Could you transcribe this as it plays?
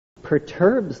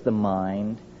perturbs the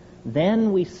mind,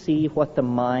 then we see what the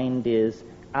mind is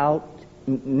out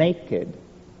naked,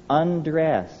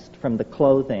 undressed from the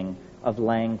clothing of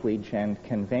language and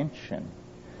convention.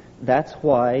 That's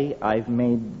why I've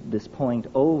made this point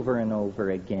over and over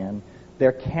again.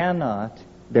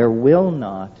 There will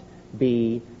not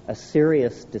be a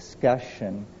serious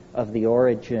discussion of the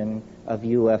origin of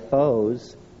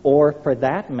UFOs, or for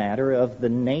that matter, of the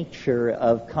nature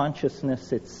of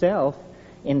consciousness itself,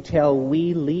 until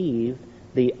we leave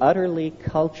the utterly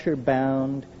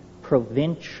culture-bound,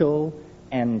 provincial,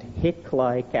 and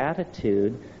hick-like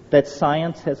attitude that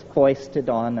science has foisted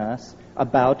on us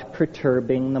about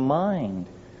perturbing the mind.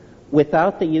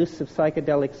 Without the use of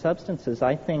psychedelic substances,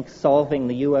 I think solving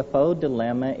the UFO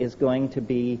dilemma is going to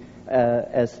be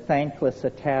as thankless a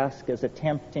task as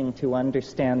attempting to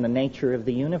understand the nature of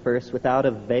the universe without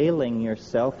availing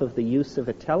yourself of the use of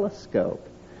a telescope.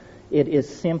 It is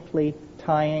simply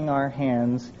tying our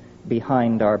hands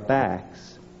behind our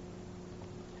backs.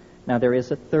 Now, there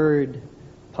is a third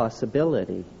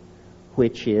possibility,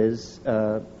 which is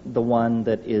the one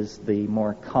that is the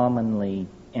more commonly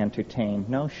entertained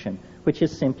notion, which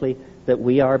is simply that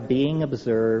we are being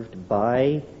observed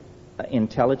by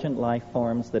intelligent life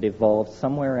forms that evolved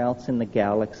somewhere else in the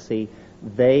galaxy.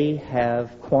 They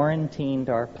have quarantined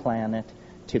our planet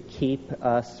to keep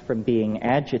us from being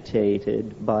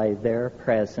agitated by their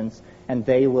presence, and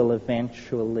they will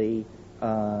eventually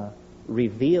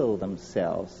reveal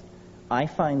themselves. I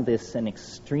find this an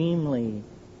extremely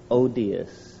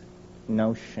odious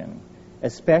notion,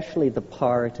 especially the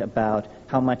part about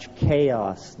how much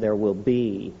chaos there will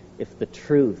be if the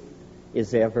truth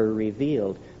is ever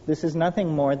revealed. This is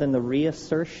nothing more than the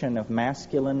reassertion of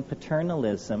masculine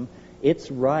paternalism,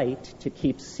 its right to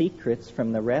keep secrets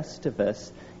from the rest of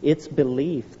us, its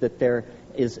belief that there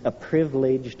is a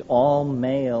privileged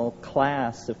all-male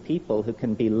class of people who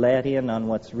can be let in on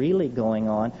what's really going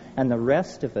on, and the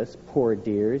rest of us, poor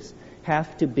dears,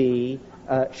 have to be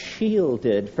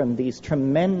shielded from these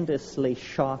tremendously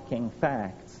shocking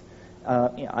facts.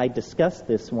 I discussed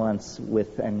this once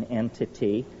with an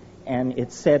entity, and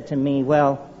it said to me,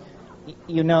 well,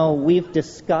 you know, we've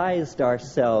disguised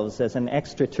ourselves as an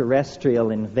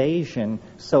extraterrestrial invasion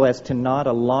so as to not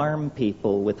alarm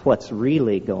people with what's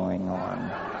really going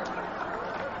on.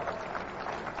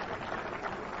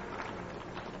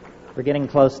 We're getting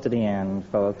close to the end,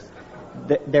 folks.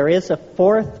 There is a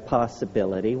fourth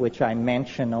possibility, which I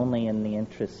mention only in the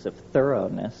interests of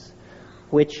thoroughness,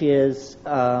 which is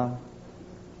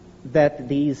that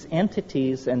these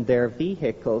entities and their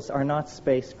vehicles are not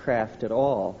spacecraft at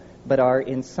all, but are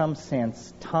in some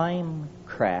sense time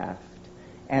craft,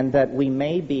 and that we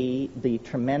may be the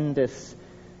tremendous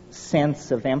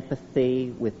sense of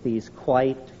empathy with these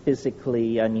quite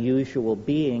physically unusual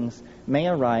beings may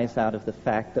arise out of the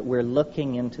fact that we're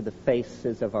looking into the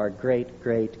faces of our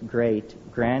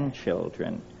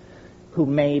great-great-great-grandchildren, who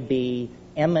may be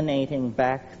emanating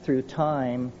back through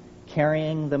time,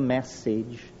 carrying the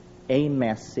message, a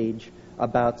message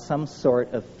about some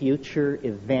sort of future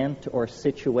event or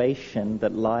situation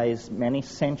that lies many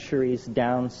centuries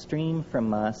downstream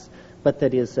from us, but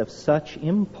that is of such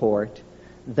import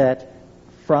that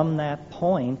from that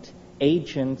point,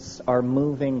 agents are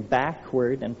moving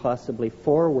backward and possibly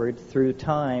forward through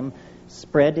time,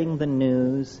 spreading the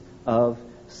news of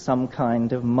some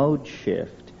kind of mode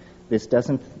shift. This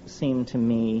doesn't seem to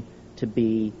me to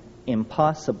be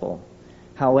impossible.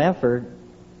 However,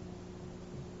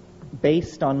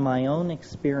 based on my own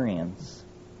experience,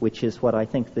 which is what I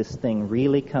think this thing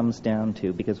really comes down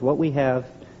to, because what we have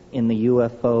in the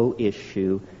UFO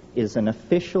issue is an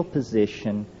official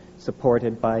position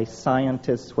supported by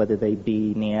scientists, whether they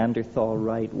be Neanderthal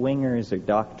right-wingers or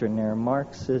doctrinaire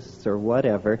Marxists or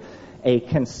whatever, a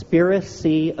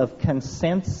conspiracy of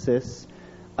consensus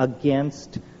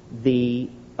against the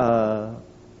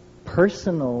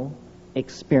personal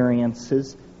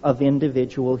experiences of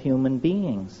individual human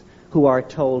beings who are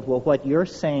told, well, what you're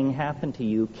saying happened to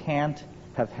you can't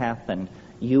have happened.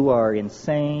 You are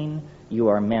insane, you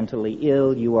are mentally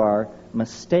ill, you are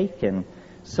mistaken.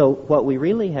 So what we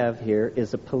really have here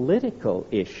is a political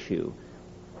issue.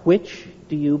 Which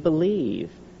do you believe?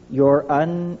 Your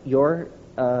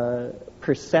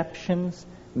perceptions,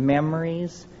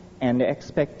 memories, and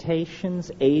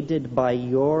expectations aided by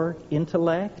your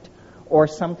intellect, or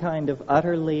some kind of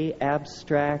utterly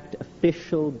abstract,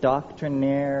 official,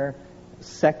 doctrinaire,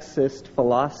 sexist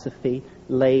philosophy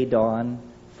laid on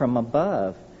from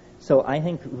above? So I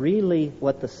think really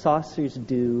what the saucers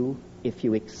do, if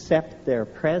you accept their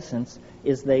presence,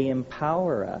 is they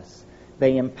empower us.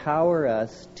 They empower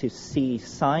us to see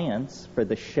science for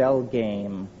the shell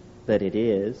game that it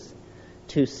is,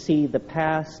 to see the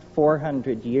past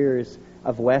 400 years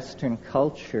of Western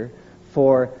culture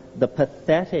for the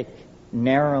pathetic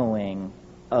narrowing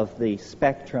of the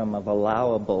spectrum of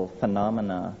allowable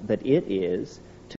phenomena that it is,